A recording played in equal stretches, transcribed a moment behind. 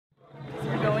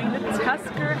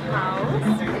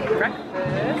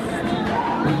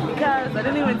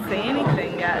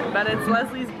but it's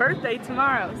Leslie's birthday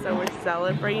tomorrow, so we're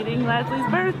celebrating Leslie's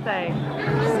birthday.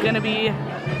 She's gonna be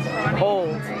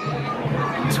old.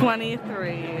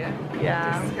 23.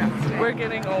 Yeah, disgusting. We're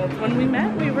getting old. When we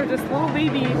met, we were just little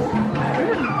babies. We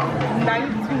were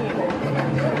 19,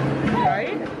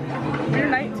 right? We were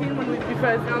 19 when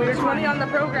because we were 20 on the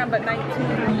program, but 19.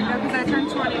 No, because I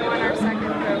turned 21 our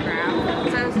second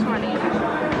program, so I was 20.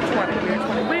 20, we were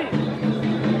 20. Wait.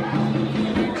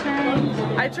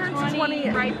 I turned 20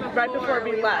 right before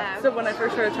we left. So when I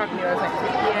first started talking to you, I was 19.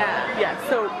 Yeah. Yeah,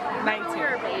 so 19. We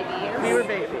were babies. We were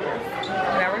babies.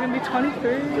 Now we're gonna be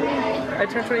 23. I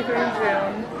turned 23 in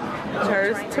June.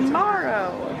 Hers tomorrow.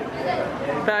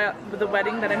 The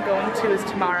wedding that I'm going to is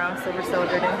tomorrow, so we're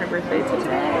celebrating her birthday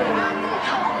today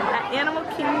at Animal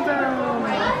Kingdom.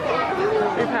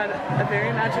 We've had a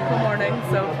very magical morning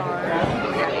so far.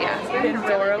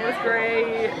 Pandora was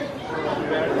great.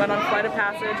 Went on Flight of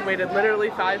Passage, waited literally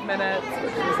 5 minutes,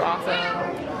 which was awesome.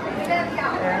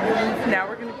 And now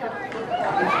we're going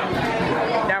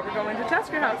to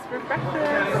Tusker House for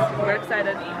breakfast. We're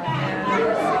excited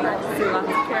and see lots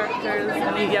of characters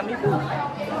and eat yummy food.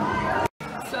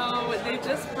 So they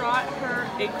just brought her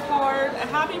a card, a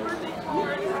happy birthday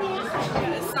card,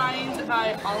 that is signed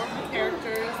by all of the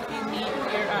characters that you meet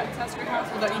here at Tusker House,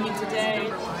 or that you meet today.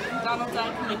 Donald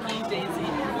Duck, Mickey, Daisy,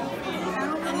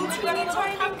 and it's got a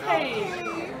tiny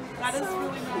cupcake. That is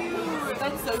really nice.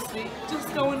 That's so sweet.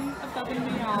 Just going above and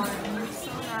beyond.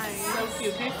 So nice. So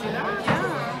cute. Can you see that? Yeah.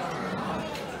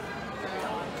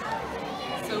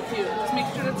 So cute. Just make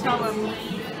sure to tell them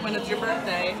when it's your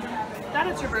birthday that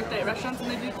it's your birthday at restaurants,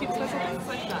 and they do keep special things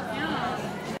like that. Yeah.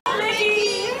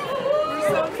 Mickey! We're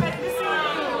so excited to see you.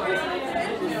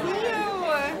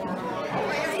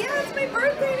 Yeah, it's my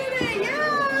birthday today.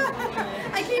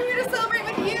 Yeah. I came here to celebrate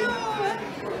with you.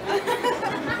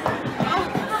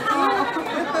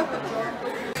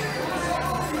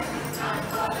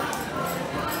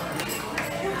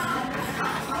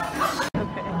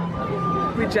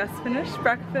 We just finished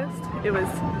breakfast. It was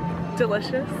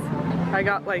delicious. I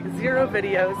got like 0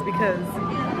 videos because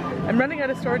I'm running out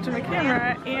of storage in my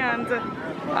camera, and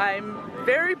I'm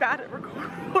very bad at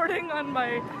recording on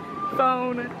my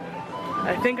phone.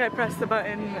 I think I pressed the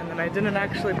button and then I didn't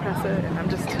actually press it, and I'm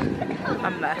just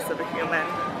a mess of a human.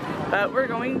 But we're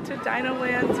going to Dino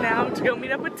Land now to go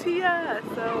meet up with Tia,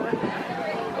 so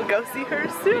we'll go see her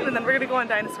soon, and then we're gonna go on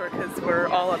Dinosaur because we're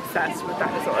all obsessed with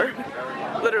Dinosaur.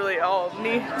 Literally all,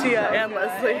 me, Tia, and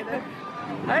Leslie.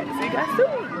 Alright, see you guys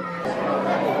soon.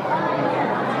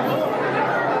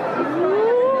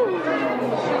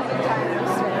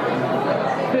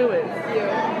 Who is? You.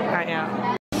 I am.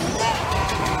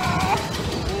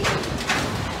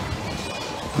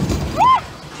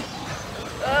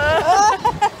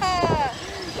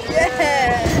 Yeah.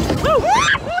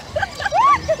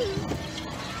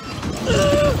 Oh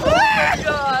my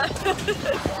god. This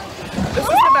is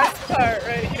the best part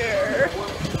right here.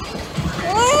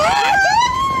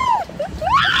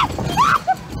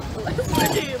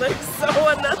 Like so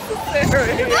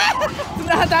unnecessary. It's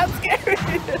not that scary.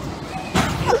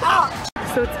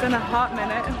 So it's been a hot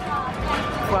minute.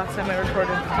 Last time I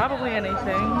recorded probably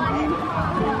anything.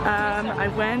 I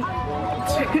went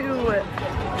to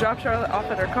drop Charlotte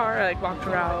off at her car. I like walked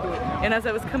her out, and as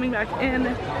I was coming back in,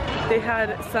 they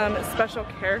had some special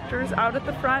characters out at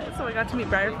the front, so I got to meet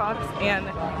Briar Fox and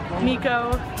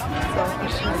Miko. So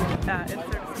let's just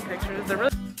insert some pictures. They're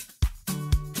really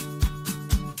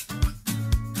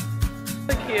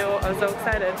cute. I was so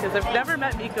excited because I've never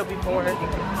met Miko before.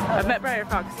 I've met Briar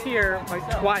Fox here like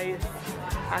twice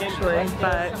actually,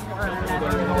 but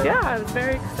yeah, I was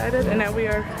very excited, and now we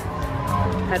are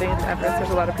heading to Everest.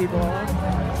 There's a lot of people.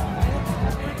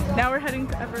 Now we're heading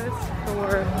to Everest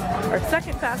for our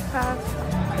second Fast Pass,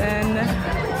 and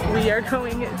we are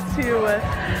going to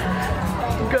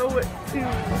go to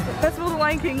Festival of the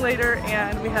Lion King later,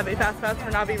 and we have a Fast Pass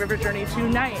for Navi River Journey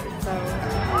tonight. So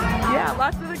yeah,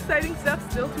 lots of exciting stuff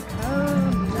still to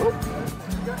come. Ooh.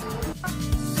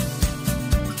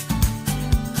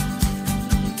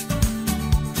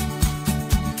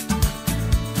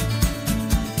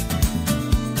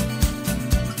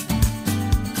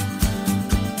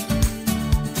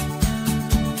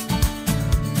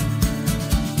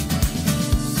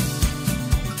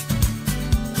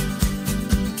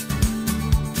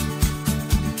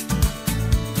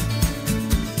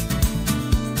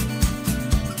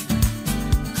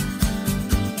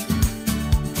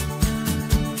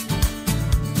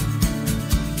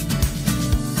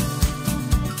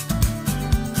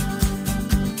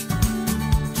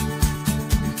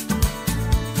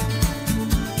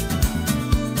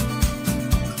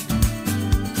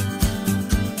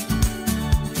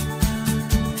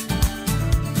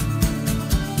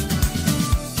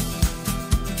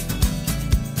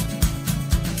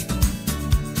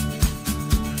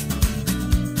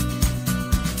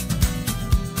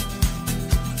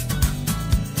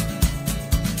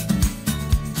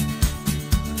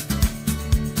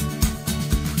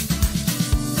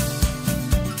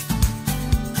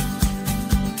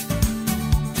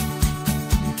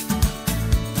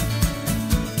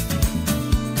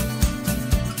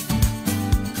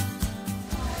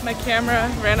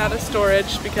 camera ran out of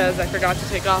storage because I forgot to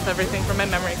take off everything from my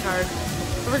memory card.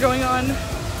 But we're going on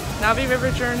Navi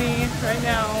River journey right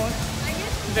now.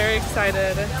 Very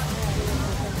excited.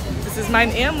 This is mine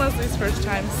and Leslie's first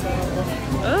time, so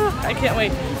I can't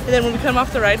wait. And then when we come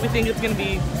off the ride, we think it's going to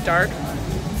be dark,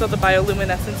 so the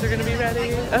bioluminescents are going to be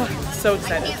ready. So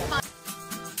excited.